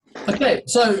Okay,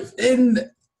 so in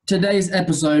today's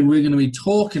episode, we're going to be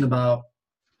talking about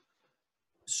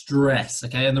stress,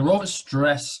 okay, and the role that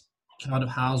stress kind of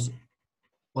has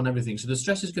on everything. So the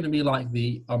stress is going to be like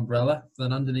the umbrella.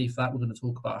 Then underneath that, we're going to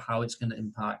talk about how it's going to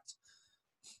impact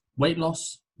weight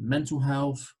loss, mental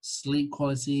health, sleep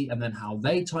quality, and then how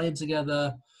they tie in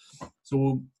together. So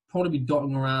we'll probably be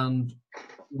dotting around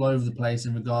all over the place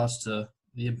in regards to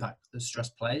the impact that stress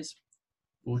plays.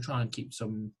 We'll try and keep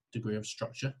some degree of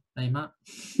structure, eh, Matt?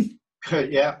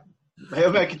 Yeah,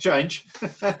 he'll make a change.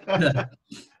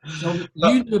 So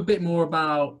you know a bit more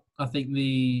about, I think,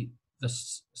 the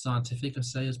scientific, I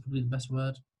say, is probably the best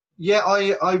word. Yeah,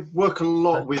 I work a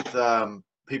lot with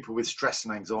people with stress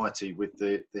and anxiety with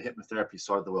the hypnotherapy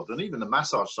side of the world, and even the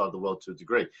massage side of the world to a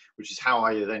degree, which is how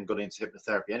I then got into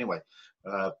hypnotherapy anyway,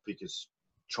 because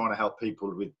trying to help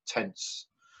people with tense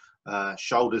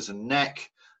shoulders and neck.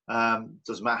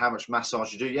 Doesn't matter how much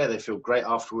massage you do. Yeah, they feel great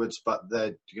afterwards, but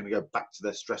they're going to go back to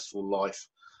their stressful life,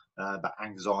 that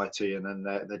anxiety, and then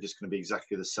they're just going to be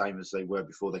exactly the same as they were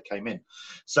before they came in.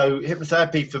 So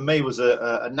hypnotherapy for me was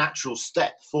a natural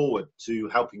step forward to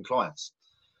helping clients.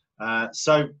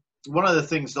 So one of the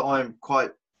things that I'm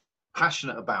quite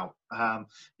passionate about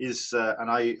is,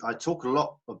 and I talk a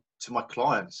lot to my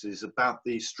clients, is about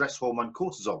the stress hormone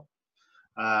cortisol,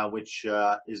 which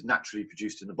is naturally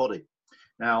produced in the body.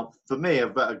 Now, for me, a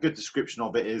good description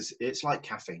of it is it's like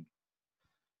caffeine.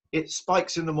 It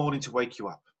spikes in the morning to wake you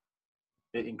up.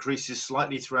 It increases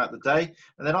slightly throughout the day,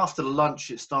 and then after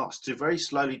lunch, it starts to very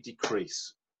slowly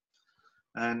decrease.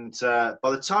 And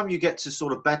by the time you get to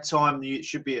sort of bedtime, it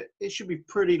should be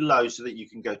pretty low so that you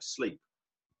can go to sleep.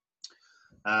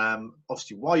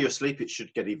 Obviously, while you're asleep, it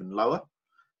should get even lower,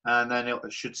 and then it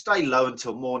should stay low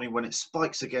until morning when it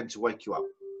spikes again to wake you up.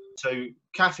 So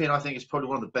caffeine, I think, is probably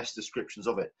one of the best descriptions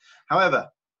of it.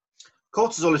 However,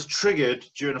 cortisol is triggered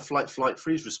during a flight, flight,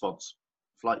 freeze response.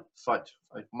 Flight, fight,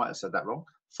 I might have said that wrong.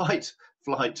 Fight,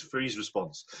 flight, freeze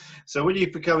response. So when you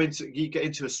get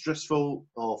into a stressful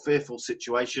or fearful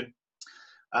situation,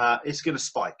 it's going to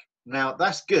spike. Now,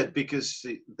 that's good because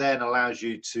it then allows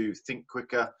you to think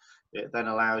quicker. It then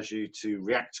allows you to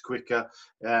react quicker,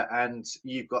 and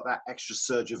you've got that extra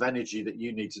surge of energy that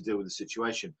you need to deal with the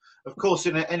situation. Of course,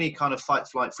 in any kind of fight,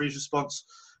 flight, freeze response,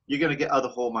 you're going to get other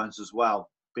hormones as well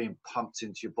being pumped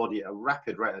into your body at a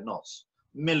rapid rate of knots,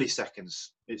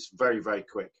 milliseconds. It's very, very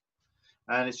quick.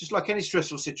 And it's just like any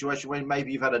stressful situation when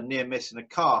maybe you've had a near miss in a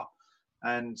car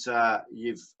and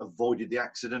you've avoided the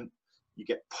accident. You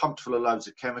get pumped full of loads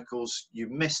of chemicals, you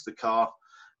miss the car,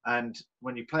 and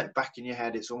when you play it back in your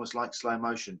head, it's almost like slow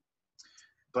motion.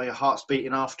 But your heart's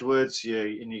beating afterwards,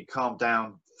 you calm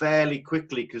down fairly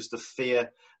quickly because the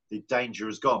fear, the danger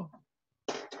is gone.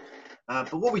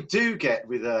 But what we do get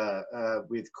with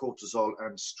cortisol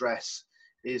and stress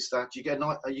is that you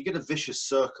get a vicious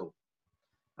circle,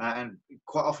 and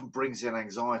quite often brings in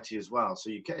anxiety as well. So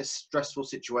you get a stressful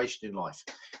situation in life.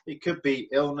 It could be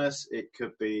illness, it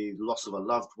could be loss of a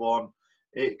loved one,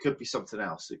 it could be something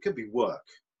else, it could be work.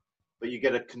 But you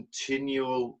get a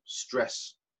continual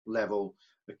stress level,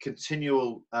 a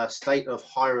continual state of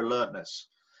higher alertness.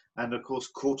 And of course,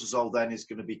 cortisol then is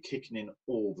going to be kicking in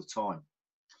all the time.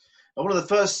 And one of the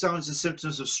first signs and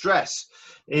symptoms of stress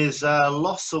is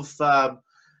loss of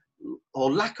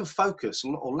or lack of focus,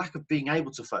 or lack of being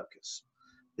able to focus,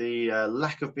 the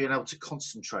lack of being able to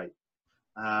concentrate,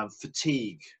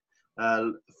 fatigue,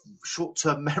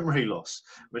 short-term memory loss,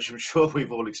 which I'm sure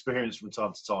we've all experienced from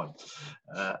time to time.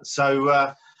 And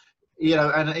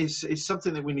it's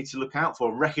something that we need to look out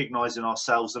for, recognizing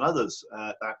ourselves and others,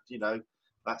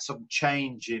 that's some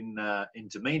change in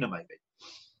demeanor maybe.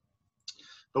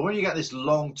 But when you get this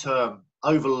long-term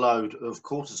overload of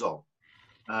cortisol,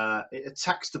 it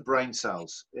attacks the brain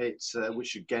cells,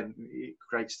 which again, it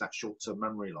creates that short-term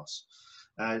memory loss.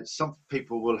 Some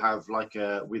people will have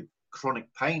with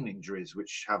chronic pain injuries,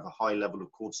 which have a high level of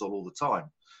cortisol all the time,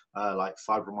 like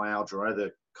fibromyalgia or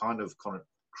other kind of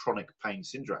chronic pain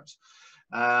syndromes.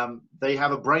 They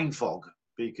have a brain fog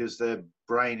because their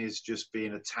brain is just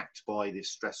being attacked by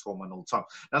this stress hormone all the time.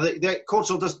 Now, the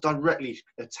cortisol does directly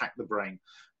attack the brain,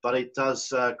 but it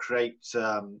does create,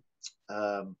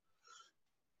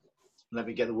 let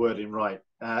me get the wording right.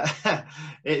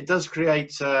 It does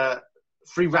create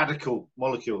free radical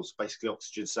molecules, basically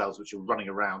oxygen cells, which are running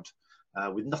around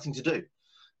with nothing to do.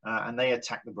 And they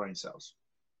attack the brain cells.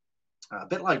 A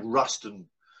bit like rust and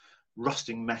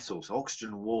rusting metals. Oxygen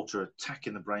and water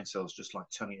attacking the brain cells, just like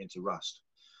turning it into rust.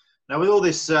 Now, with all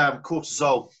this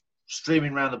cortisol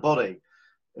streaming around the body,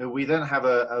 we then have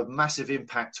a massive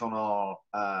impact on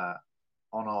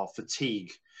our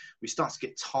fatigue. we start to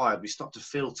get tired, we start to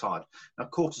feel tired. Now,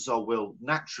 cortisol will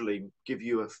naturally give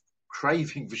you a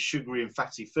craving for sugary and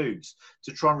fatty foods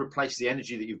to try and replace the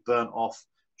energy that you've burnt off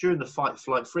during the fight,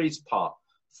 flight, freeze part,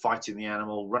 fighting the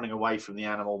animal, running away from the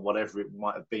animal, whatever it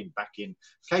might have been back in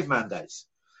caveman days.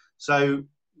 So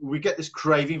we get this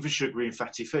craving for sugary and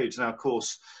fatty foods. Now, of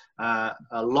course, a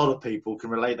lot of people can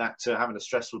relate that to having a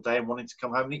stressful day and wanting to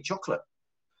come home and eat chocolate.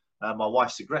 My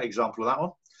wife's a great example of that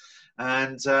one.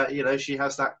 And, you know, she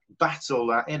has that battle,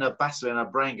 that inner battle in her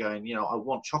brain going, you know, I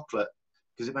want chocolate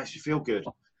because it makes me feel good.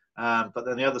 But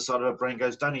then the other side of her brain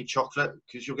goes, don't eat chocolate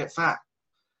because you'll get fat.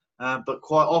 But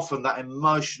quite often that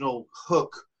emotional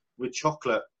hook with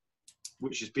chocolate,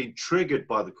 which is being triggered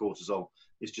by the cortisol,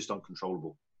 is just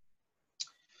uncontrollable.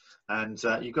 And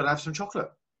you've got to have some chocolate.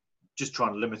 Just try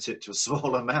and limit it to a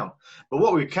small amount. But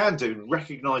what we can do,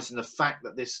 recognizing the fact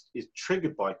that this is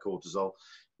triggered by cortisol,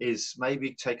 is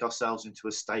maybe take ourselves into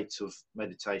a state of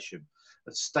meditation,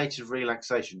 a state of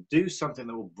relaxation. Do something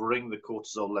that will bring the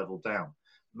cortisol level down.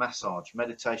 Massage,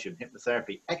 meditation,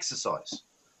 hypnotherapy, exercise.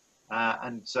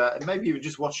 And maybe you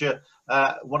just watch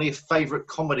one of your favorite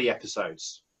comedy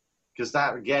episodes, because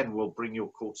that, again, will bring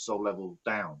your cortisol level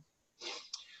down.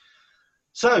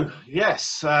 So,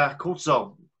 yes,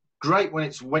 cortisol. Great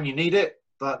when you need it,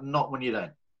 but not when you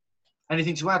don't.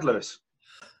 Anything to add, Lewis?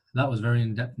 That was very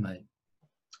in-depth, mate.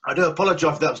 I do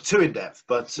apologise if that was too in-depth,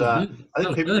 but I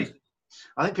think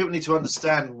people need to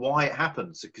understand why it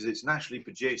happens, because it's naturally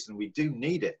produced and we do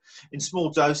need it. In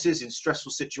small doses, in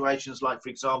stressful situations, like, for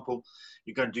example,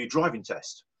 you're going to do a driving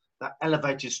test. That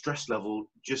elevated stress level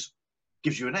just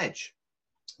gives you an edge.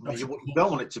 What you don't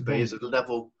want it to be is a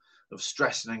level of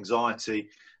stress and anxiety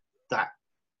that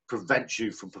prevents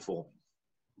you from performing.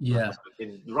 Yeah.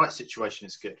 In the right situation,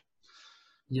 it's good.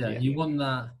 Yeah, you want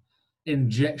that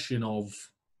injection of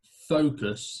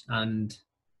focus and,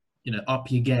 you know, up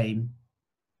your game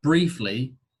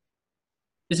briefly.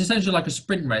 It's essentially like a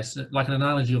sprint race, like an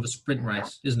analogy of a sprint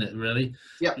race, isn't it, really?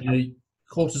 Yeah. You know,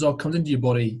 cortisol comes into your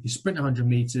body, you sprint 100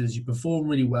 meters, you perform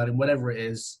really well in whatever it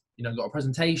is, you know, got a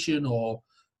presentation or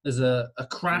there's a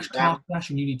car crash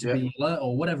and you need to be alert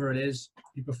or whatever it is,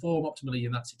 you perform optimally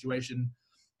in that situation.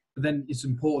 But then it's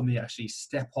important that you actually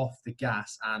step off the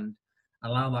gas and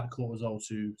allow that cortisol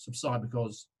to subside,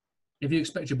 because if you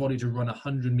expect your body to run a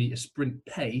 100-meter sprint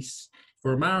pace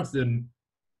for a marathon,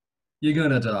 you're going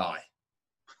to die.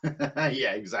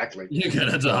 Yeah, exactly. You're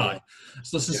going to die.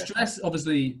 So stress,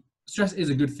 obviously, stress is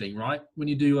a good thing, right? When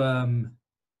you do a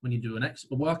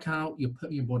workout, you're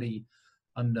putting your body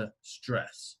under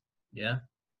stress. Yeah.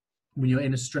 When you're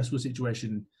in a stressful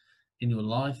situation in your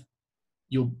life,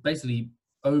 you're basically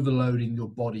overloading your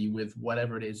body with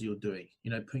whatever it is you're doing.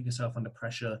 You know, putting yourself under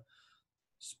pressure,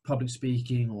 public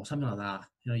speaking or something like that.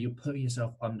 You know, you're putting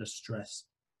yourself under stress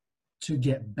to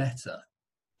get better.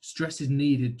 Stress is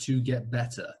needed to get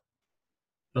better.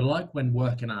 But like when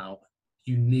working out,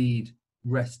 you need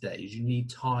rest days. You need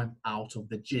time out of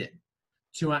the gym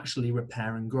to actually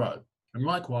repair and grow. And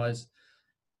likewise,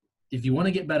 if you want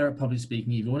to get better at public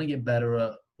speaking, if you want to get better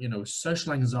at, you know,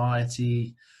 social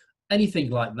anxiety, anything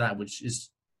like that,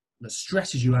 that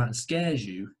stresses you out and scares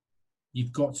you,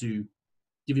 you've got to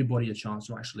give your body a chance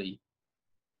to actually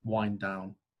wind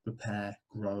down, repair,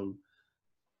 grow,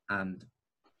 and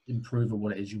improve at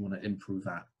what it is you want to improve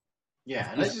at. Yeah,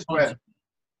 and this is where,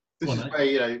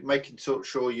 you know, making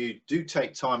sure you do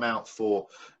take time out for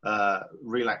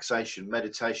relaxation,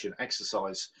 meditation,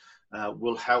 exercise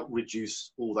will help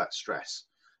reduce all that stress.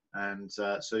 And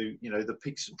so, you know, the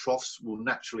peaks and troughs will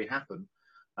naturally happen.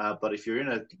 But if you're in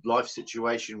a life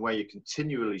situation where you're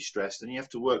continually stressed, then you have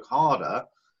to work harder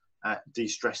at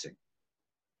de-stressing.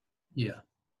 Yeah,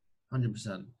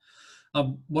 100%.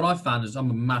 What I've found is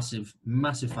I'm a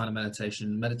massive fan of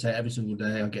meditation. Meditate every single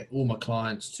day. I get all my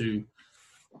clients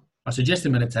I suggest they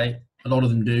meditate. A lot of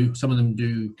them do. Some of them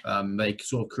do. They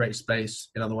sort of create space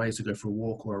in other ways to go for a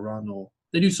walk or a run, or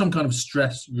they do some kind of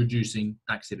stress reducing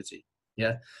activity.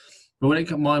 Yeah. But when it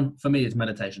comes, for me, it's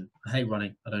meditation. I hate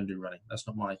running. I don't do running. That's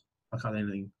not I can't do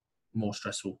anything more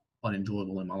stressful,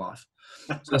 unenjoyable in my life.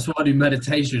 So that's why I do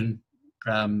meditation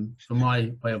for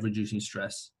my way of reducing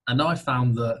stress. And I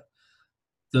found that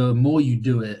the more you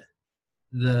do it,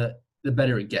 the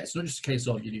better it gets. It's not just a case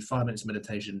of you do 5 minutes of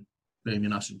meditation, boom, you're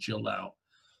nice and chilled out.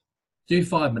 Do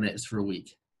 5 minutes for a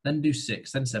week, then do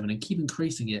 6, then 7, and keep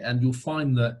increasing it. And you'll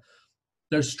find that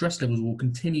those stress levels will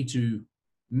continue to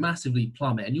massively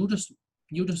plummet, and you'll just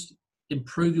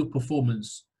improve your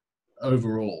performance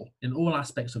overall in all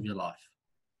aspects of your life,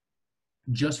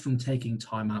 just from taking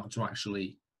time out to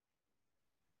actually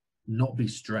not be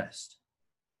stressed.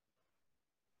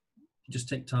 Just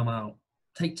take time out.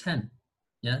 Take 10.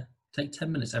 Yeah, take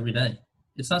 10 minutes every day.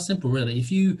 It's that simple, really.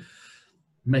 If you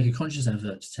make a conscious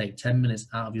effort to take 10 minutes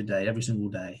out of your day, every single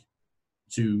day,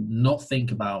 to not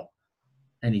think about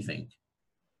anything,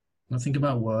 not think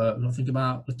about work, not think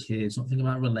about the kids, not think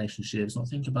about relationships, not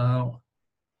think about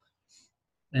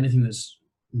anything that's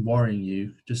worrying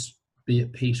you, just be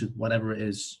at peace with whatever it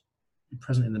is, be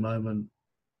present in the moment,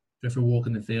 go for a walk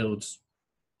in the fields,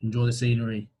 enjoy the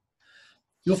scenery,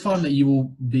 you'll find that you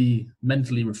will be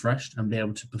mentally refreshed and be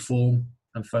able to perform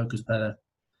and focus better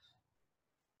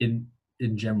in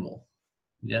general.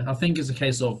 Yeah, I think it's a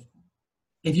case of,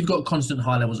 if you've got constant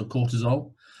high levels of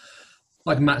cortisol,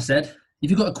 like Matt said, if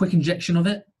you've got a quick injection of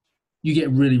it, you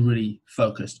get really, really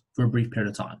focused for a brief period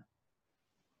of time.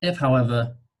 If,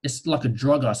 however, it's like a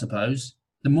drug, I suppose,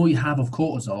 the more you have of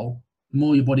cortisol, the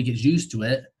more your body gets used to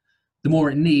it, the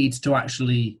more it needs to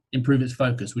actually improve its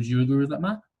focus. Would you agree with that,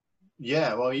 Matt?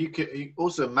 Yeah, well, you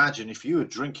also imagine if you were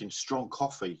drinking strong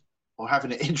coffee or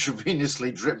having it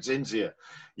intravenously dripped into you,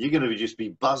 you're going to just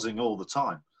be buzzing all the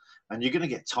time, and you're going to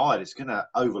get tired. It's going to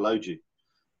overload you.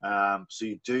 So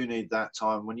you do need that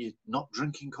time when you're not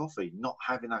drinking coffee, not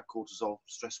having that cortisol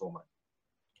stress hormone.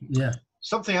 Yeah.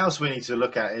 Something else we need to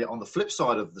look at on the flip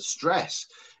side of the stress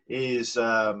is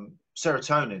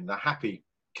serotonin, the happy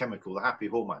chemical, the happy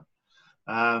hormone.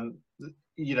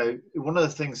 You know, one of the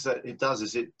things that it does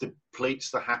is it depletes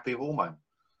the happy hormone.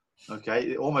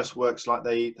 Okay, it almost works like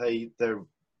they're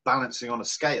balancing on a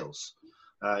scales.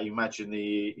 You imagine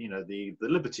the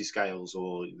Liberty scales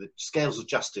or the scales of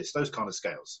justice, those kind of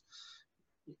scales.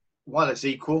 While it's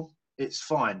equal, it's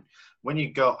fine. When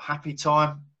you got happy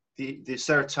time, the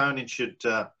serotonin should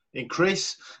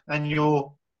increase and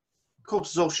your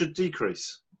cortisol should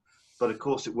decrease. But of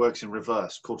course, it works in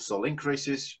reverse. Cortisol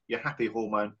increases, your happy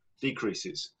hormone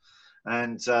decreases.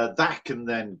 And that can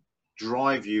then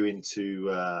drive you into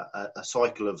a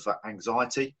cycle of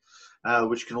anxiety,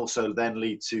 which can also then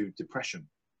lead to depression.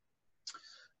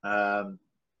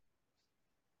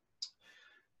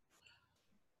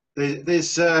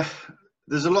 There's a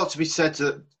lot to be said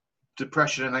that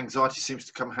depression and anxiety seems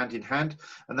to come hand in hand,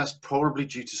 and that's probably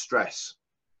due to stress.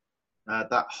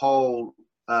 That whole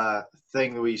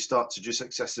thing where you start to just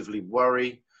excessively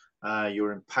worry,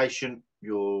 you're impatient,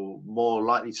 you're more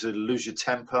likely to lose your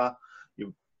temper,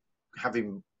 you're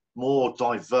having more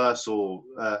diverse or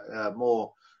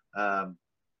more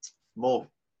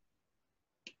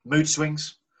mood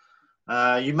swings.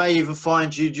 You may even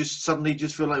find you just suddenly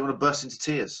just feel like you want to burst into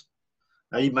tears.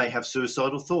 You may have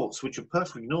suicidal thoughts, which are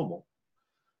perfectly normal.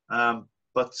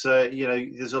 But you know,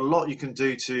 there's a lot you can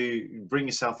do to bring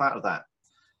yourself out of that.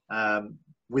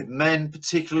 With men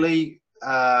particularly,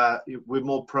 we're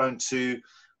more prone to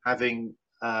having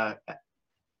an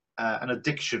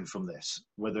addiction from this,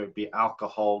 whether it be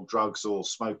alcohol, drugs, or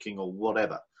smoking, or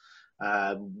whatever.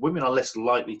 Women are less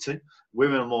likely to.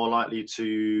 Women are more likely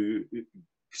to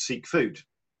seek food.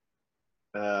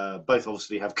 Both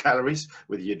obviously have calories,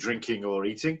 whether you're drinking or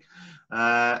eating,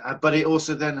 but it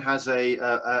also then has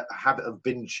a habit of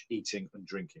binge eating and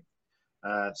drinking.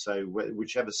 So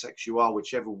whichever sex you are,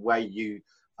 whichever way you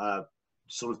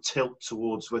sort of tilt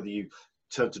towards, whether you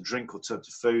turn to drink or turn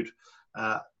to food,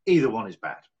 either one is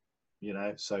bad, you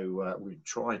know. So we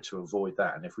try to avoid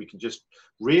that, and if we can just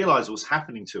realize what's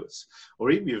happening to us,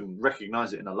 or even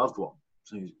recognize it in a loved one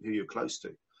who you're close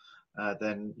to,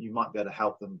 then you might be able to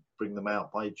help them, bring them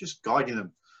out by just guiding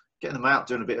them, getting them out,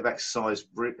 doing a bit of exercise,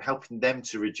 helping them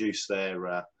to reduce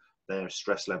their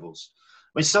stress levels.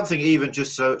 I mean, something even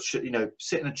just so, you know,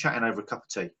 sitting and chatting over a cup of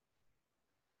tea,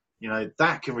 you know,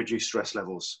 that can reduce stress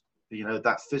levels. You know,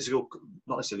 that physical,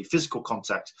 not necessarily physical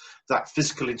contact, that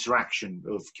physical interaction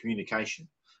of communication,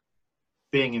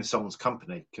 being in someone's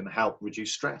company can help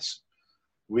reduce stress.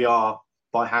 We are,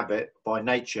 by habit, by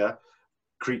nature,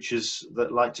 creatures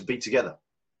that like to be together.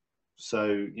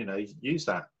 So, you know, use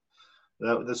that.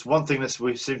 There's one thing that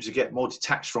we seem to get more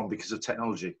detached from because of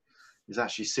technology, is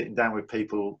actually sitting down with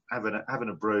people, having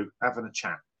a brew, having a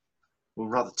chat. We'll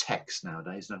rather text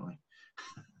nowadays, don't we?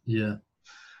 Yeah.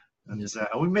 And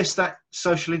we miss that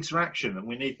social interaction, and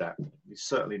we need that. We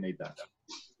certainly need that.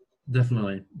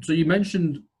 Definitely. So you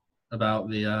mentioned about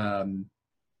the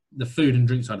food and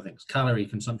drink side of things, calorie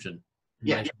consumption in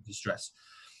relation to stress.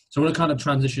 So I want to kind of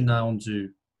transition now onto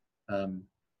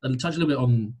and touch a little bit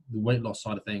on the weight loss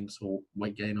side of things, or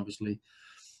weight gain, obviously,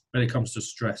 when it comes to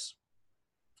stress.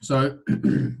 So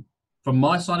from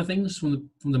my side of things, from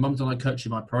the moment that I coach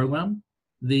in my program,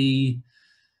 when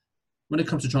it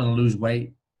comes to trying to lose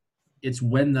weight, it's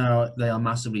when they are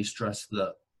massively stressed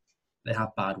that they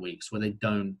have bad weeks where they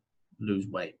don't lose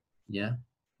weight. Yeah.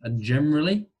 And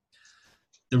generally,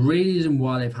 the reason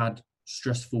why they've had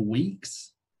stressful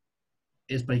weeks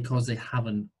is because they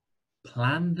haven't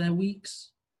planned their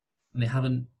weeks and they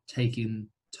haven't taken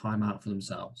time out for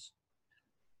themselves.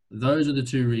 Those are the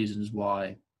two reasons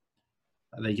why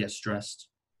they get stressed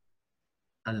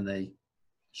and then they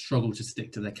struggle to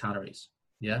stick to their calories.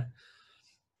 Yeah.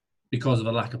 Because of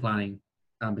a lack of planning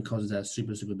and because they're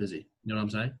super, super busy. You know what I'm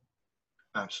saying?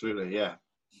 Absolutely. Yeah.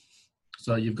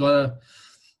 So you've got to,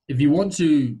 if you want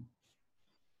to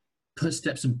put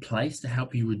steps in place to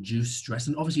help you reduce stress,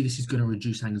 and obviously this is going to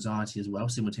reduce anxiety as well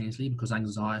simultaneously, because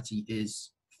anxiety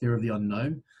is fear of the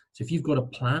unknown. So if you've got a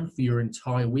plan for your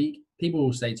entire week, people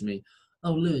will say to me,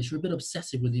 oh, Lewis, you're a bit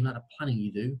obsessive with the amount of planning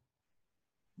you do.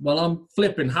 Well, I'm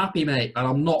flipping happy, mate, and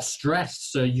I'm not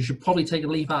stressed. So you should probably take a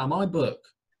leaf out of my book.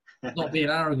 Not being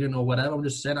arrogant or whatever. I'm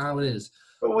just saying how it is.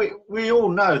 But we all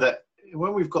know that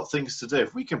when we've got things to do,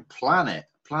 if we can plan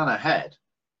ahead,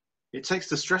 it takes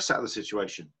the stress out of the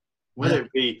situation. Whether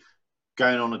it be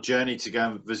going on a journey to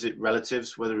go and visit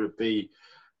relatives, whether it be,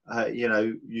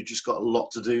 you just got a lot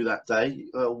to do that day,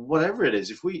 whatever it is.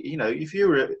 If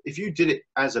you did it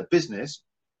as a business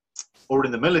or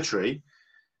in the military,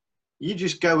 you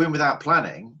just go in without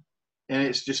planning, and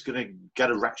it's just going to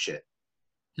get a rat shit,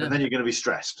 and then you're going to be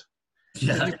stressed.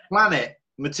 Yeah. If you plan it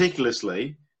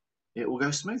meticulously, it will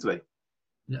go smoothly.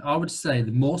 I would say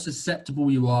the more susceptible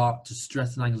you are to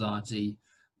stress and anxiety,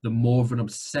 the more of an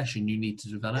obsession you need to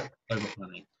develop over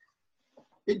planning.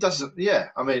 It doesn't, yeah.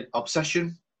 I mean,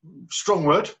 obsession, strong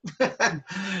word,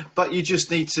 but you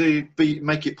just need to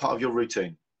make it part of your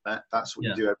routine. That's what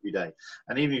you do every day.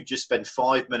 And even if you just spend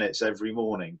 5 minutes every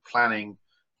morning planning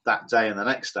that day and the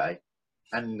next day,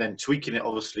 and then tweaking it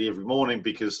obviously every morning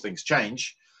because things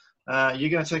change, you're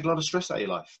going to take a lot of stress out of your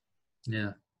life.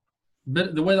 Yeah.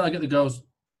 But the way that I get the girls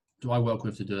I work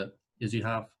with to do it is you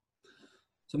have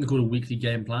something called a weekly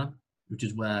game plan, which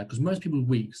is where, because most people's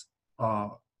weeks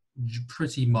are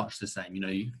pretty much the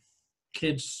same.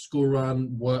 Kids, school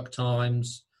run, work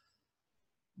times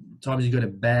you go to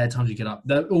bed, times you get up,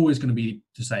 they're always going to be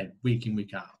the same week in,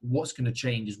 week out. What's going to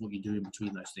change is what you do in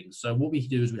between those things. So what we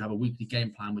do is we have a weekly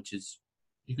game plan, which is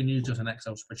you can use just an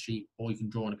Excel spreadsheet or you can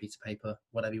draw on a piece of paper,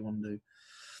 whatever you want to do.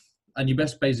 And you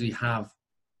best basically have,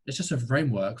 it's just a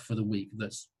framework for the week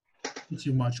that's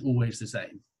pretty much always the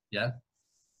same. Yeah.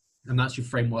 And that's your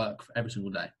framework for every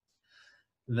single day.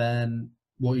 Then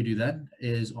what you do then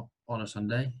is on a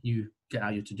Sunday, you get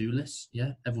out your to-do list.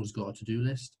 Yeah. Everyone's got a to-do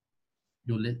list.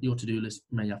 Your to-do list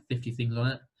may have 50 things on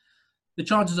it. The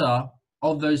chances are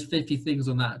of those 50 things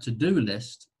on that to-do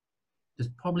list,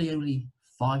 there's probably only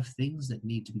 5 things that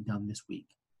need to be done this week,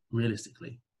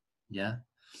 realistically. Yeah.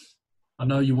 I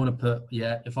know you want to put,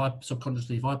 if I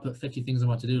put 50 things on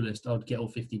my to-do list, I'd get all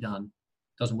 50 done.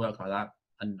 Doesn't work like that.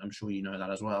 And I'm sure you know that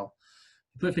as well.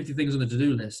 You put 50 things on the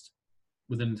to-do list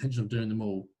with an intention of doing them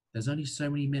all. There's only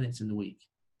so many minutes in the week.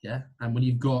 Yeah. And when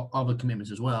you've got other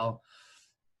commitments as well,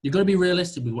 you've got to be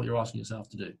realistic with what you're asking yourself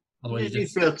to do. Otherwise, you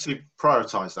feel to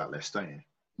prioritize that list, don't you?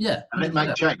 Yeah. And it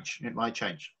might change. It might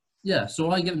change. Yeah.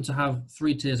 So I get them to have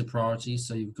 3 tiers of priorities.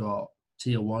 So you've got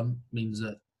tier 1 means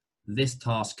that this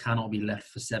task cannot be left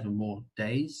for 7 more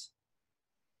days.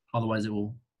 Otherwise it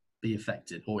will be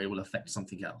affected or it will affect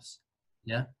something else.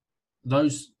 Yeah.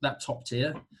 That top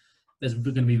tier, there's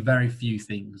going to be very few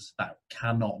things that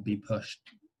cannot be pushed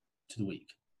to the week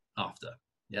after.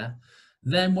 Yeah.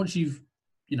 Then once you've,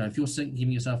 if you're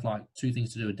giving yourself like 2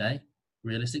 things to do a day,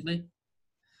 realistically,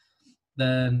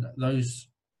 then those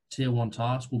tier 1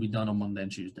 tasks will be done on Monday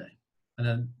and Tuesday.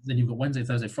 And then you've got Wednesday,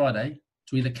 Thursday, Friday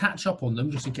to either catch up on them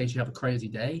just in case you have a crazy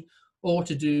day, or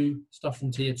to do stuff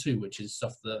from tier 2, which is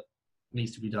stuff that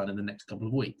needs to be done in the next couple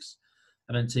of weeks.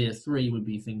 And then tier 3 would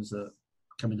be things that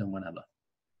can be done whenever.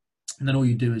 And then all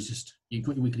you do is you've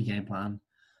got your weekly game plan.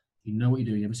 You know what you're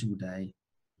doing every single day.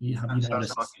 That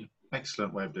sounds like an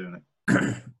excellent way of doing it.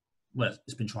 Well,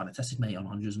 it's been trying to test it, mate, on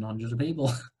hundreds and hundreds of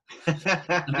people.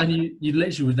 And then you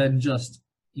literally would then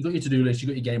you got your to-do list, you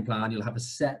got your game plan, you'll have a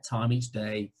set time each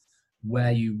day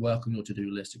where you work on your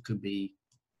to-do list. It could be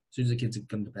as soon as the kids have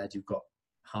gone to bed, you've got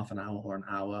half an hour or an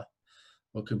hour,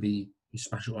 or it could be you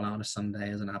smash it all out on a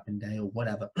Sunday as an admin day or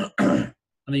whatever. And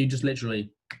then you just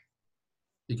literally,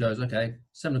 it goes, okay,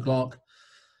 7 o'clock,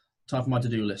 time for my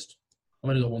to-do list. I've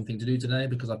only got one thing to do today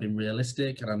because I've been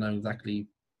realistic and I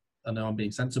know I'm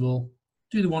being sensible.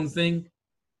 Do the one thing,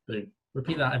 boom.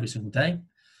 Repeat that every single day.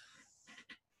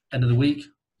 End of the week,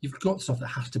 you've got stuff that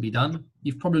has to be done.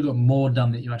 You've probably got more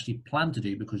done than you actually planned to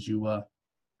do because you were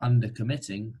under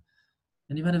committing,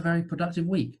 and you've had a very productive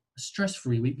week, a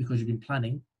stress-free week because you've been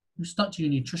planning. You've stuck to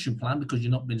your nutrition plan because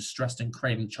you've not been stressed and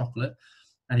craving chocolate,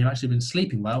 and you've actually been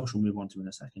sleeping well, which we'll move on to in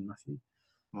a second, Matthew.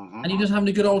 Mhm. And you're just having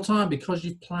a good old time because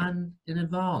you've planned in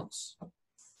advance. And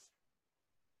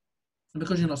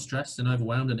because you're not stressed and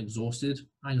overwhelmed and exhausted,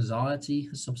 anxiety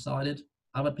has subsided.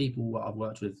 Other people I've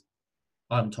worked with,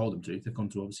 I haven't told them to, they've gone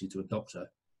to obviously to a doctor,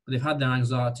 but they've had their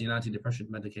anxiety and antidepressant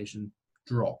medication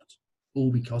dropped, all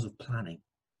because of planning.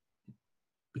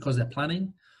 Because they're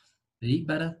planning, they eat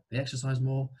better, they exercise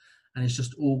more, and it's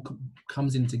just all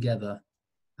comes in together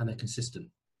and they're consistent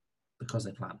because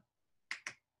they plan.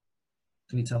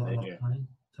 Can you tell that I love planning?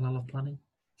 Tell I love planning?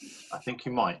 I think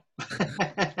you might.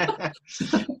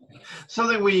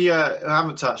 Something we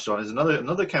haven't touched on is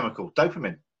another chemical,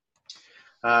 dopamine.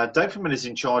 Dopamine is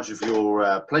in charge of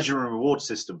your pleasure and reward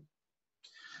system.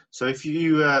 So if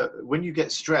you, when you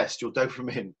get stressed, your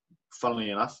dopamine,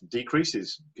 funnily enough,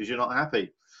 decreases because you're not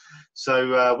happy.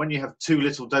 So when you have too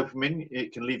little dopamine,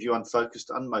 it can leave you unfocused,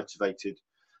 unmotivated,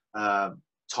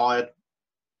 tired,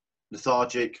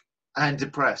 lethargic, and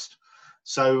depressed.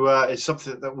 So it's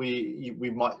something that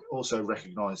we might also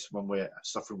recognise when we're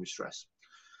suffering with stress.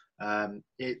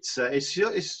 It's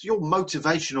your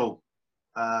motivational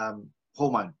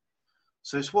hormone.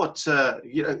 So it's what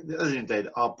you know. At the end of the day,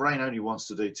 our brain only wants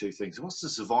to do two things: it wants to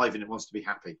survive and it wants to be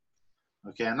happy.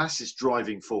 Okay, and that's its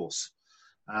driving force.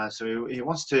 So it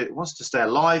wants to stay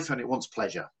alive and it wants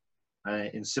pleasure,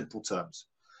 in simple terms.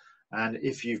 And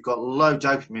if you've got low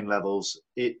dopamine levels,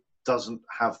 it doesn't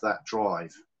have that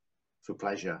drive for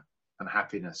pleasure and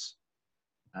happiness,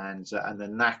 and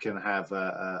then that can have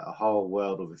a whole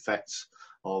world of effects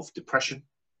of depression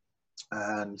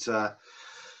and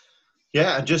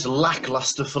and just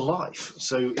lackluster for life.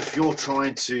 So if you're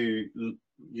trying to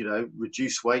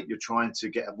reduce weight, you're trying to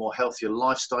get a more healthier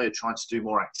lifestyle, you're trying to do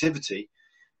more activity,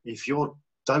 if your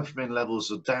dopamine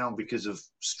levels are down because of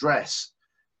stress,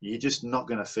 you're just not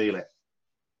going to feel it.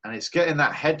 And it's getting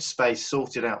that headspace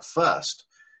sorted out first,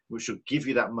 which will give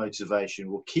you that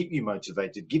motivation, will keep you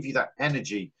motivated, give you that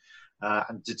energy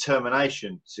and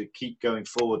determination to keep going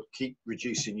forward, keep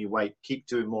reducing your weight, keep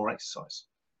doing more exercise,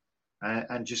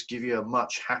 and just give you a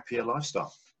much happier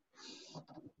lifestyle.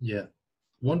 Yeah.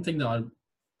 One thing that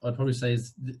I'd probably say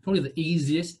is probably the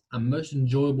easiest and most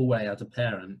enjoyable way as a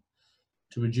parent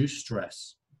to reduce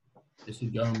stress is to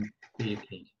go and be a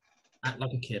kid. Act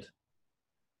like a kid.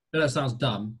 I know that sounds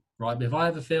dumb, right? But if I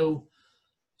ever feel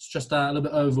stressed out, a little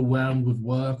bit overwhelmed with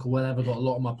work or whatever, got a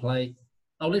lot on my plate,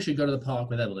 I'll literally go to the park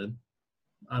with Evelyn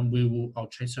and I'll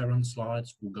chase her around the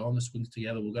slides. We'll go on the swings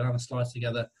together. We'll go down the slides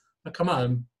together. I come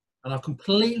home and I've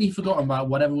completely forgotten about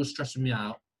whatever was stressing me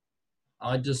out.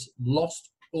 I just lost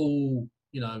all,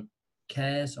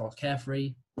 cares. I was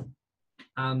carefree.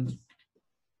 And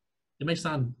it may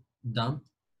sound dumb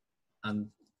and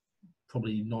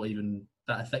probably not even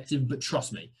that effective, but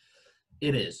trust me,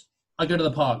 it is. I go to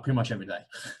the park pretty much every day.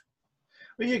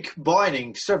 Well, you're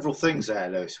combining several things there,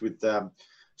 Lewis, with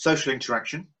social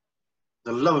interaction,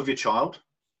 the love of your child,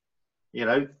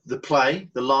 the play,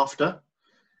 the laughter,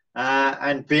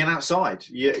 and being outside.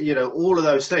 All of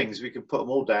those things, we can put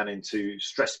them all down into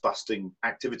stress-busting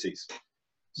activities.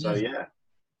 So, yeah.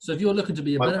 So if you're looking to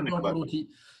be a better role model you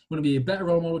want to be a better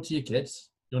role model to your kids,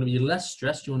 you want to be less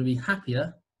stressed, you want to be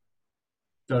happier,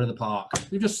 go to the park.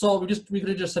 We could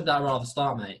have just said that right at the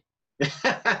start, mate.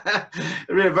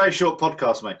 It'll be a very short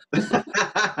podcast, mate.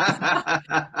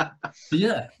 But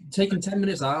yeah, taking 10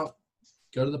 minutes out,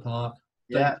 go to the park.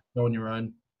 Don't go on your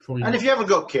own. If you haven't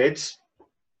got kids,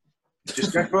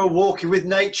 just go for a walk with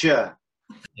nature.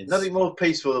 Nothing more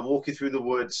peaceful than walking through the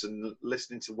woods and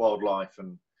listening to wildlife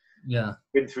and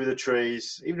wind through the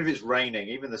trees. Even if it's raining,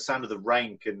 even the sound of the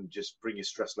rain can just bring your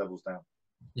stress levels down.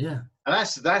 Yeah, and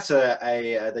that's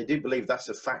they do believe that's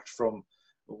a fact from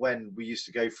when we used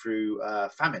to go through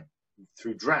famine,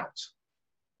 through drought.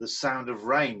 The sound of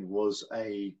rain was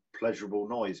a pleasurable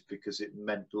noise because it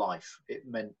meant life. It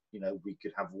meant, we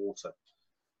could have water.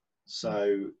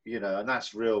 So, and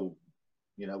that's real,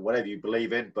 whatever you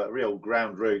believe in, but real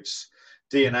ground roots,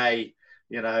 DNA,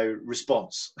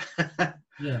 response.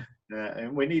 Yeah.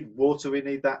 And we need water, we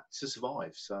need that to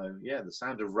survive. So, yeah, the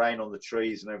sound of rain on the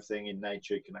trees and everything in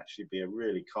nature can actually be a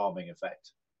really calming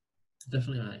effect.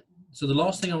 Definitely, mate. So the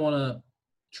last thing I want to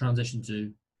transition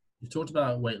to, we've talked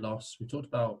about weight loss, we've talked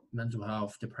about mental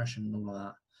health, depression, and all of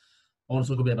that. I want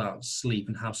to talk a bit about sleep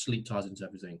and how sleep ties into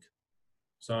everything.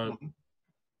 So,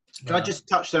 can I just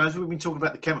touch down, as we've been talking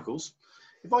about the chemicals,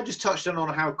 if I just touch down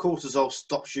on how cortisol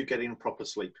stops you getting proper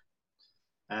sleep,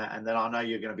 and then I know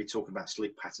you're going to be talking about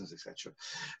sleep patterns, etc.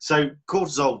 So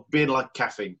cortisol, being like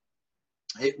caffeine,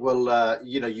 it will,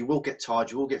 you will get tired,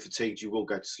 you will get fatigued, you will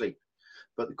go to sleep.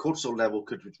 But the cortisol level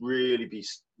could really be,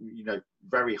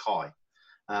 very high.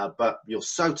 but you're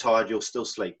so tired you'll still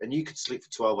sleep, and you could sleep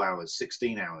for 12 hours,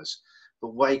 16 hours,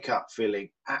 but wake up feeling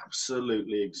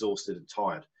absolutely exhausted and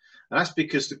tired. And that's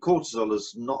because the cortisol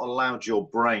has not allowed your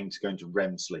brain to go into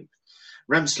REM sleep.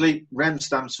 REM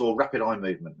stands for rapid eye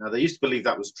movement. Now, they used to believe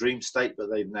that was dream state, but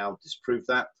they've now disproved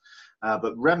that.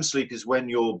 But REM sleep is when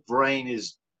your brain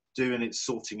is doing its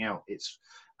sorting out, it's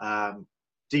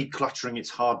decluttering its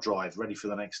hard drive, ready for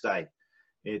the next day.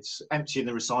 It's emptying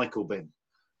the recycle bin.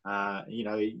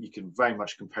 You can very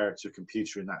much compare it to a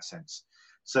computer in that sense.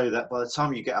 So that by the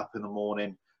time you get up in the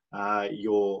morning,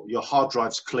 your hard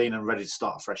drive's clean and ready to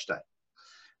start a fresh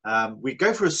day. We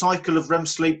go through a cycle of REM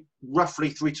sleep roughly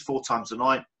 3 to 4 times a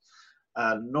night.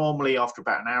 Normally after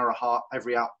about an hour and a half,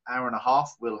 every hour and a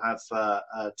half, we'll have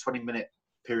a 20-minute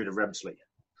period of REM sleep.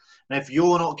 Now, if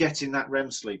you're not getting that REM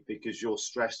sleep because you're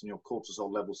stressed and your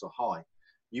cortisol levels are high,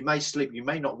 you may sleep, you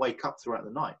may not wake up throughout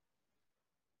the night,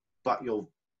 but your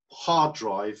hard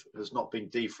drive has not been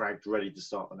defragged, ready to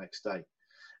start the next day.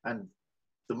 And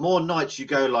the more nights you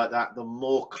go like that, the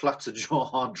more cluttered your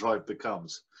hard drive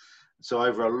becomes. So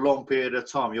over a long period of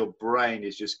time, your brain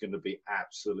is just going to be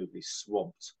absolutely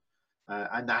swamped.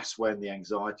 And that's when the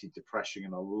anxiety, depression,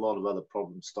 and a lot of other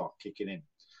problems start kicking in.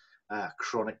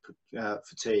 Chronic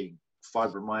fatigue,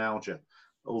 fibromyalgia,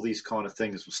 all these kind of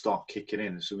things will start kicking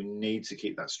in. So we need to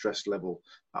keep that stress level,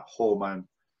 that hormone,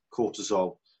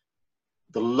 cortisol,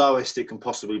 the lowest it can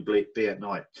possibly be at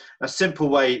night. A simple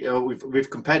way, we've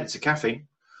compared it to caffeine,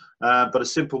 but a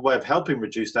simple way of helping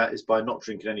reduce that is by not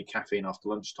drinking any caffeine after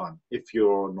lunchtime. If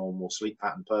you're a normal sleep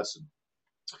pattern person,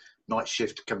 night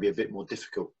shift can be a bit more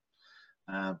difficult,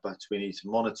 but we need to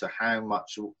monitor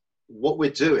what we're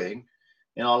doing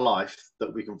in our life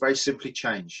that we can very simply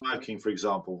change. Smoking, for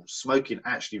example, smoking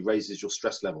actually raises your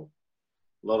stress level.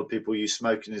 A lot of people use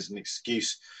smoking as an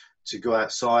excuse to go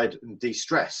outside and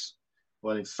de-stress.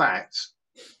 Well, in fact,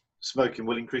 smoking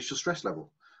will increase your stress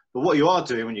level. But what you are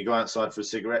doing when you go outside for a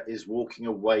cigarette is walking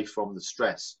away from the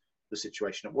stress, the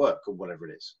situation at work or whatever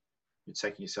it is. You're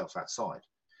taking yourself outside.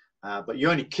 But you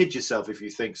only kid yourself if you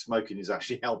think smoking is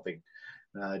actually helping.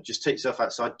 Just take yourself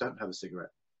outside, don't have a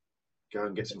cigarette. Go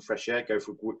and get some fresh air, go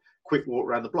for a quick walk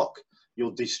around the block.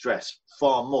 You'll de-stress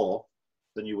far more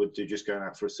than you would do just going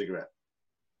out for a cigarette.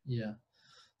 Yeah.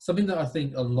 Something that I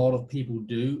think a lot of people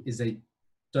do is they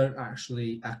don't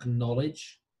actually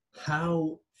acknowledge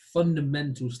how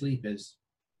fundamental sleep is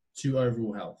to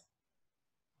overall health.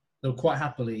 They'll quite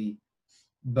happily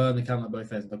burn the candle at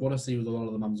both ends. Like what I see with a lot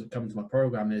of the mums that come to my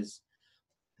program is,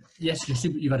 yes,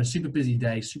 you've had a super busy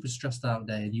day, super stressed out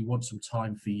day, and you want some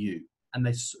time for you. And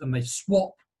they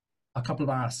swap a couple of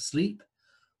hours of sleep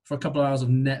for a couple of hours of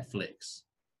Netflix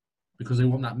because they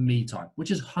want that me time,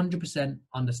 which is 100%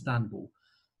 understandable.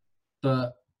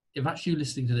 But if actually you're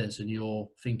listening to this and you're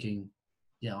thinking,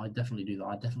 yeah, I definitely do that.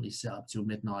 I definitely sit up till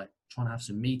midnight trying to have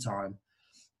some me time.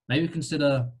 Maybe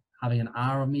consider having an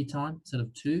hour of me time instead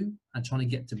of 2 and trying to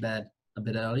get to bed a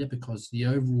bit earlier, because the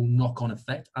overall knock-on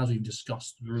effect, as we've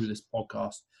discussed through this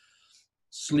podcast,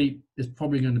 sleep is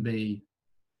probably going to be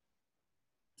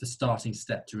the starting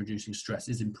step to reducing stress,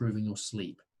 is improving your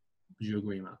sleep. Would you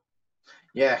agree, Matt?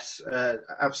 Yes,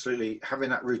 absolutely.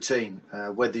 Having that routine,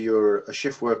 whether you're a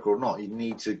shift worker or not, you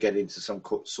need to get into some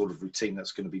sort of routine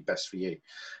that's going to be best for you.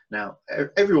 Now,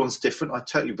 everyone's different. I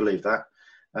totally believe that.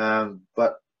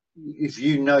 But if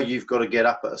you know you've got to get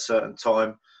up at a certain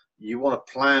time, you want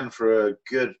to plan for a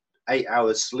good 8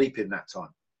 hours sleep in that time.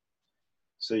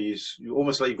 So you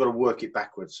almost like you've got to work it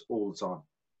backwards all the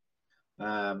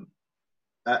time.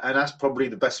 And that's probably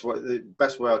the best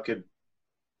way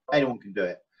anyone can do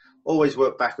it. Always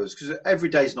work backwards, because every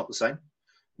day is not the same.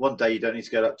 One day you don't need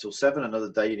to get up till 7,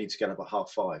 another day you need to get up at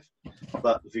 5:30.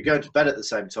 But if you're going to bed at the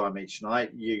same time each night,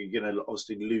 you're going to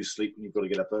obviously lose sleep and you've got to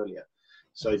get up earlier.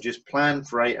 So just plan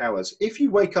for 8 hours. If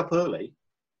you wake up early,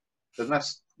 then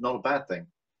that's not a bad thing,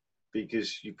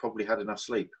 because you probably had enough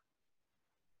sleep.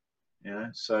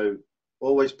 So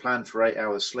always plan for 8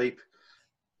 hours sleep.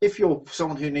 If you're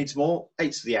someone who needs more,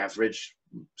 8's the average.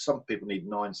 Some people need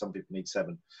 9, some people need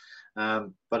 7.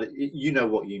 But you know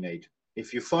what you need.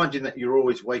 If you're finding that you're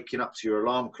always waking up to your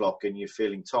alarm clock and you're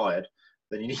feeling tired,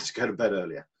 then you need to go to bed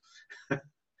earlier.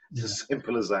 It's as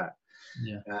simple as that.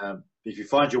 Yeah. If you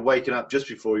find you're waking up just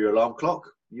before your alarm clock,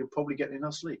 you're probably getting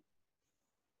enough sleep.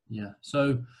 Yeah.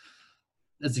 So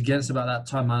it's against about that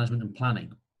time management and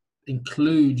planning.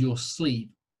 Include your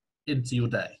sleep into your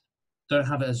day. Don't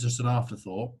have it as just an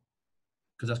afterthought,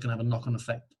 because that's going to have a knock-on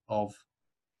effect of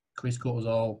increased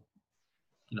cortisol,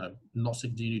 not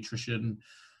sticking to your nutrition,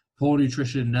 poor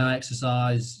nutrition, no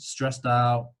exercise, stressed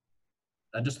out,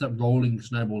 and just that rolling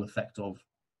snowball effect of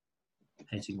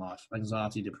hating life,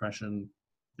 anxiety, depression,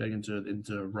 going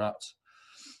into a rut.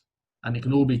 And it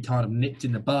can all be kind of nipped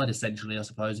in the bud, essentially, I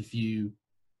suppose, if you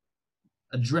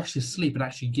address your sleep and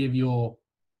actually give your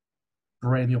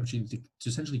brain the opportunity to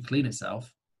essentially clean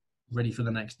itself, ready for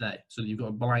the next day. So that you've got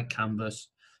a blank canvas,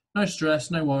 no stress,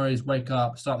 no worries, wake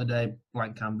up, start the day,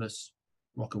 blank canvas,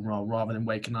 rock and roll, rather than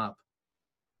waking up.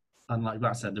 And like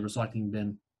Matt said, the recycling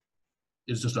bin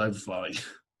is just overflowing.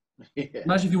 Yeah.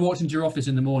 Imagine if you walked into your office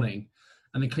in the morning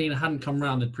and the cleaner hadn't come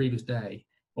around the previous day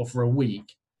or for a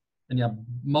week, and you have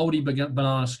moldy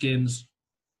banana skins,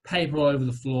 paper all over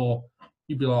the floor.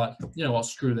 You'd be like, you know what,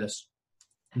 screw this.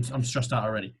 I'm stressed out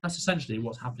already. That's essentially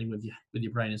what's happening with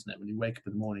your brain, isn't it? When you wake up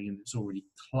in the morning and it's already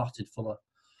cluttered full of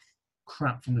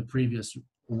crap from the previous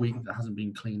week that hasn't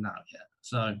been cleaned out yet.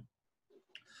 So I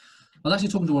was actually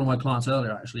talking to one of my clients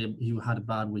earlier, actually, who had a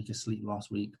bad week of sleep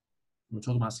last week. We were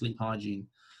talking about sleep hygiene.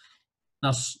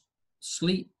 Now,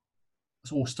 sleep,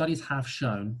 or studies have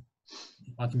shown,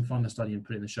 I can find a study and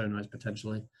put it in the show notes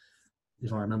potentially,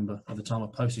 if I remember at the time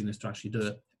of posting this to actually do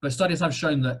it. But studies have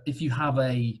shown that if you have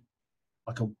a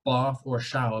bath or a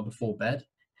shower before bed,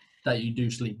 that you do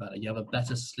sleep better. You have a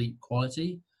better sleep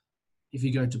quality if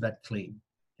you go to bed clean.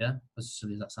 Yeah, as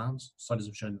silly as that sounds, studies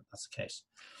have shown that that's the case.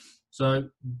 So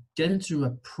get into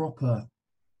a proper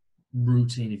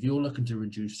routine. If you're looking to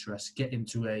reduce stress, get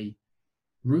into a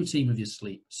routine with your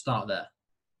sleep. Start there.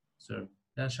 So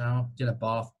get a shower, get a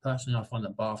bath. Personally, I find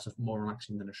that baths are more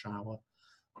relaxing than a shower.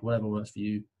 Whatever works for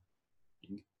you.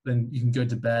 Then you can go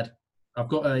to bed. I've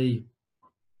got a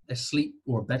sleep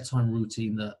or a bedtime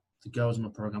routine that the girls in my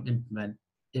program implement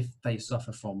if they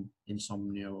suffer from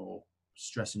insomnia or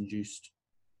stress-induced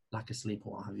lack of sleep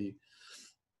or what have you.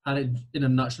 And in a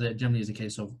nutshell, it generally is a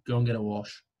case of go and get a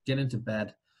wash, get into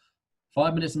bed,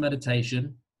 5 minutes of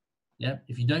meditation. Yeah,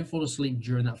 if you don't fall asleep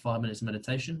during that 5 minutes of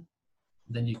meditation,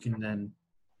 then you can then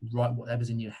write whatever's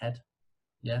in your head.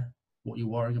 Yeah, what you're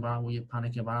worrying about, what you're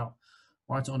panicking about.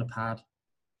 Write it on a pad.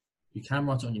 You can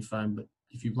write it on your phone, but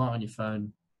if you write on your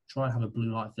phone, try and have a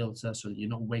blue light filter so that you're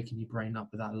not waking your brain up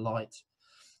with that light.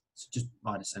 So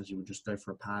I'd essentially would just go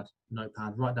for a pad,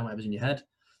 notepad, write down whatever's in your head,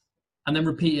 and then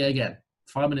repeat it again.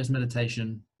 5 minutes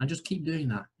meditation, and just keep doing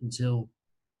that until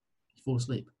you fall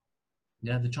asleep.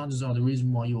 Yeah, the chances are the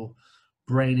reason why your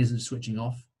brain isn't switching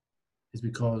off is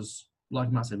because,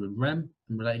 like Matt said, with REM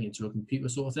and relating it to a computer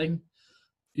sort of thing,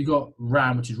 you've got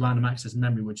RAM, which is random access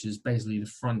memory, which is basically the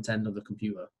front end of the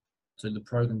computer. So the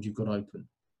programs you've got open.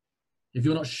 If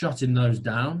you're not shutting those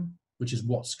down, which is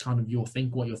what's kind of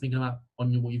what you're thinking about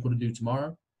on what you've got to do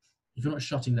tomorrow, if you're not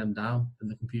shutting them down, then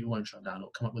the computer won't shut down. It'll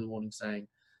come up with a warning saying,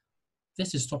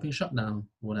 this is stopping shutdown,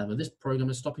 or whatever. This program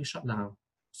is stopping shutdown.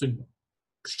 So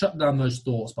shut down those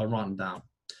thoughts by writing them down.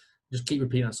 Just keep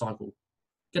repeating that cycle.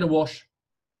 Get a wash.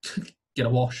 Get a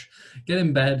wash. Get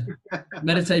in bed.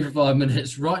 Meditate for 5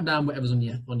 minutes. Write down whatever's on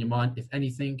your mind, if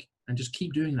anything, and just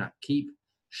keep doing that. Keep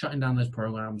shutting down those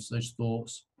programs, those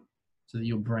thoughts, so that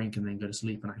your brain can then go to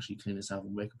sleep and actually clean itself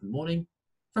and wake up in the morning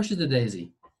fresh as a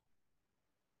daisy.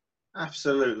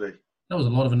 Absolutely. That was a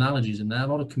lot of analogies in there, a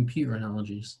lot of computer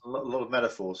analogies. A lot of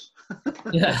metaphors.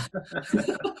 Yeah.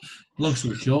 Long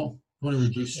story short, you want to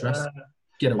reduce stress,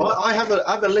 get away. Well, I have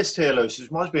a list here, Lewis,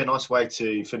 which might be a nice way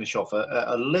to finish off.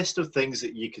 A list of things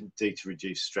that you can do to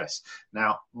reduce stress.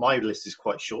 Now, my list is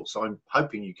quite short, so I'm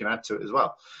hoping you can add to it as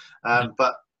well.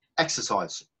 But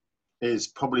exercise is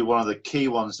probably one of the key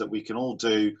ones that we can all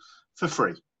do for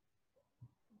free.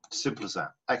 Simple as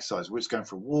that. Exercise, we're just going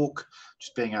for a walk,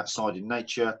 just being outside in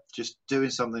nature, just doing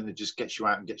something that just gets you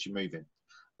out and gets you moving.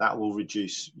 That will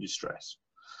reduce your stress.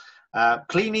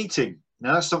 Clean eating.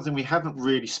 Now, that's something we haven't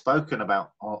really spoken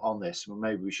about on this. Well,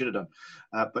 maybe we should have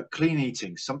done. But clean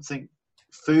eating,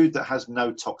 food that has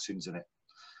no toxins in it,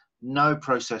 no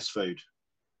processed food.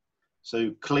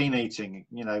 So clean eating,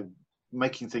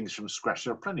 making things from scratch.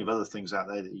 There are plenty of other things out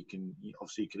there that you can eat.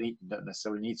 You don't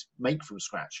necessarily need to make from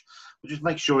scratch, but just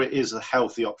make sure it is a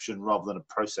healthy option rather than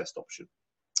a processed option.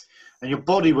 And your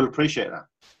body will appreciate that.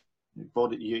 Your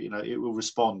body, it will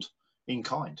respond in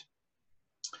kind.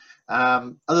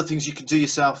 Other things you can do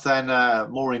yourself then,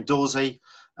 more indoorsy,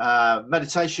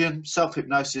 meditation,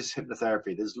 self-hypnosis,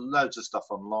 hypnotherapy. There's loads of stuff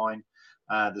online.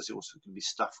 There's also going to be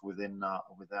stuff within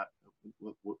with that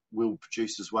we'll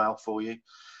produce as well for you.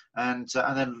 And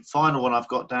then the final one I've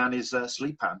got down is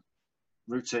sleep pattern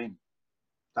routine.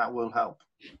 That will help.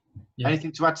 Yeah.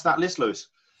 Anything to add to that list, Lewis?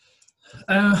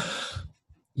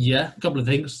 Yeah, a couple of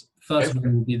things. First of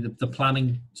all will be the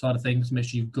planning side of things. Make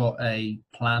sure you've got a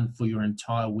plan for your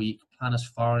entire week. Plan as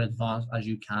far in advance as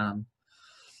you can.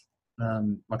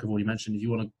 Like I've already mentioned, if you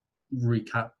want to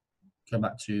recap, go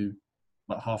back to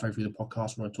about halfway through the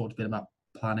podcast where I talked a bit about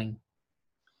planning.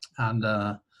 And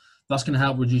That's going to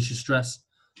help reduce your stress.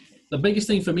 The biggest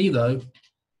thing for me, though,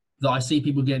 that I see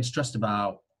people getting stressed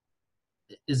about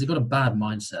is they've got a bad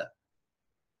mindset.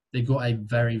 They've got a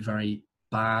very, very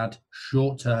bad,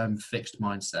 short-term, fixed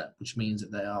mindset, which means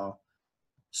that they are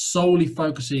solely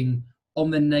focusing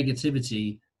on the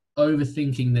negativity,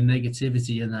 overthinking the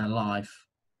negativity in their life,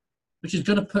 which is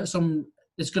going to put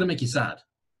it's going to make you sad.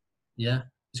 Yeah?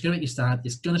 It's going to make you sad.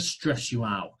 It's going to stress you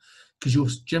out because you're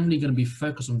generally going to be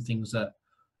focused on things that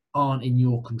aren't in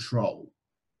your control.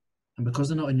 And because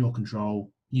they're not in your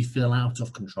control, you feel out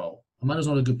of control. And that is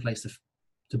not a good place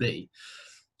to be.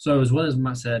 So as well as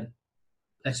Matt said,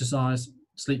 exercise,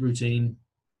 sleep routine,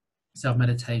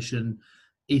 self-meditation,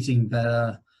 eating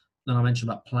better. Then I mentioned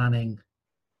about planning.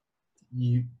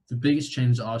 The biggest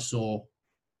change that I saw,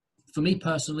 for me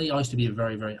personally, I used to be a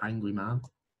very, very angry man.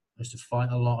 I used to fight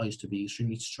a lot. I used to be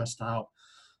extremely stressed out.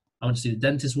 I went to see the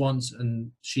dentist once,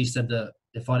 and she said that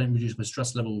if I didn't reduce my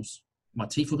stress levels, my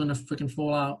teeth were going to freaking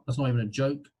fall out. That's not even a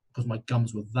joke, because my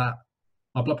gums were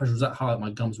my blood pressure was that high,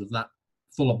 my gums were that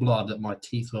full of blood that my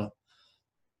teeth were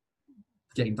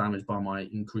getting damaged by my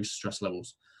increased stress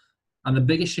levels. And the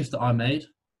biggest shift that I made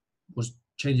was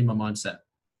changing my mindset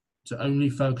to only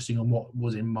focusing on what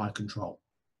was in my control.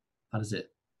 That is it.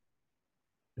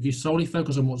 If you solely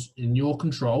focus on what's in your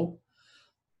control,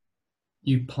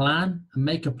 you plan and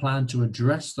make a plan to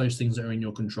address those things that are in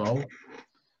your control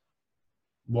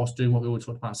whilst doing what we always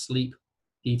talk about: sleep,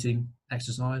 eating,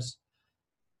 exercise.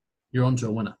 You're on to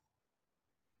a winner.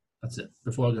 That's it.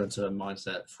 Before I go into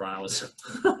mindset for hours.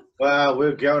 Well,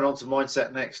 we're going on to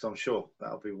mindset next, I'm sure.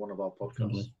 That'll be one of our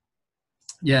podcasts.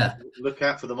 Yeah. Look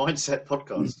out for the mindset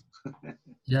podcast.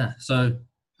 Yeah. So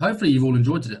hopefully you've all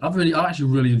enjoyed it. I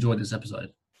actually really enjoyed this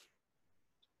episode.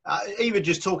 Even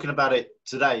just talking about it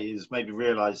today has made me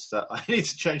realise that I need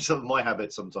to change some of my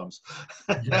habits sometimes.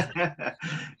 Yeah.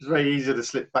 It's very easy to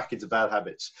slip back into bad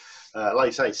habits. Like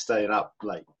you say, staying up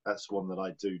late. That's one that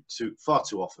I do far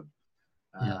too often.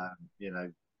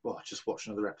 Just watch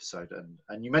another episode.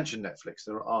 And you mentioned Netflix.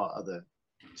 There are other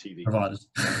TV providers.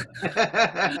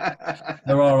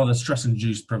 There are other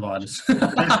stress-induced providers.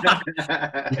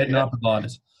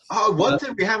 Providers. Oh, one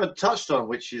thing we haven't touched on,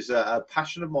 which is a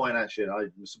passion of mine, actually, and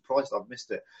I'm surprised I've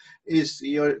missed it, is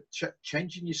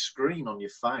changing your screen on your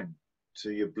phone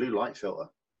to your blue light filter.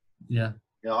 Yeah.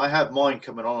 I have mine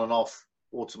coming on and off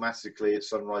automatically at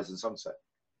sunrise and sunset.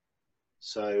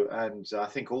 So, and I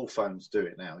think all phones do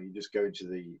it now. You just go into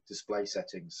the display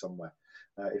settings somewhere.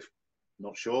 If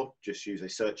not sure, just use a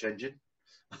search engine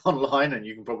online and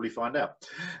you can probably find out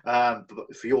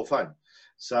for your phone.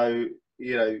 So,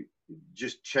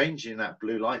 just changing that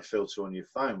blue light filter on your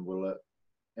phone will,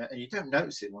 and you don't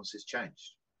notice it once it's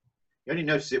changed. You only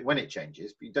notice it when it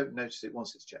changes, but you don't notice it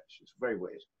once it's changed. It's very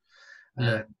weird.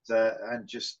 Yeah. And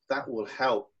just that will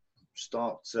help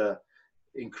start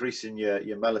increasing your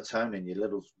melatonin, your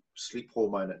little sleep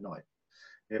hormone at night.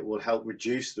 It will help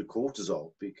reduce the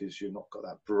cortisol because you've not got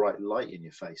that bright light in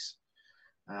your face.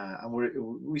 And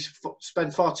we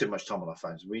spend far too much time on our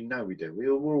phones. We know we do.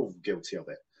 We're all guilty of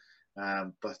it.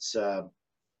 But a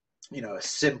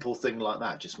simple thing like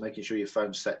that, just making sure your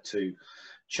phone's set to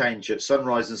change at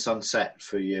sunrise and sunset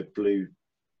for your blue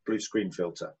screen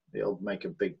filter. It'll make a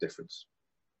big difference.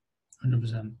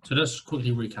 100%. So let's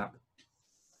quickly recap.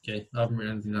 Okay, I haven't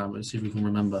written anything down, but let's see if we can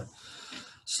remember.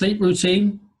 Sleep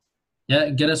routine.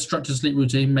 Yeah, get a structured sleep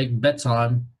routine. Make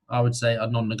bedtime, I would say, a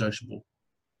non-negotiable.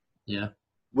 Yeah.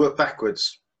 Work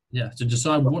backwards. Yeah, so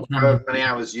decide what many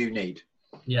hours you need.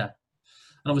 Yeah.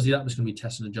 And obviously that was going to be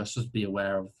test and adjust. Just be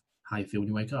aware of how you feel when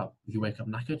you wake up. If you wake up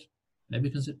knackered, maybe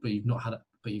consider, but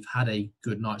you've had a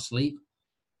good night's sleep.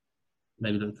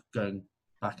 Maybe look going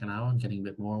back an hour and getting a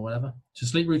bit more or whatever. So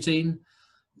sleep routine,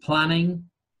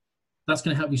 planning. That's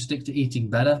going to help you stick to eating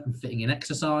better and fitting in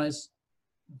exercise.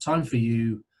 Time for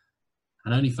you,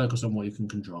 and only focus on what you can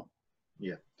control.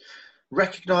 Yeah.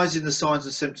 Recognizing the signs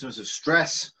and symptoms of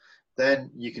stress, then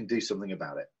you can do something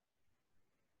about it.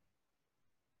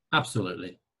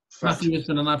 Absolutely. Matthew, it's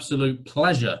been an absolute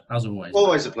pleasure, as always.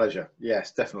 Always a pleasure.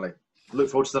 Yes, definitely. Look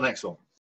forward to the next one.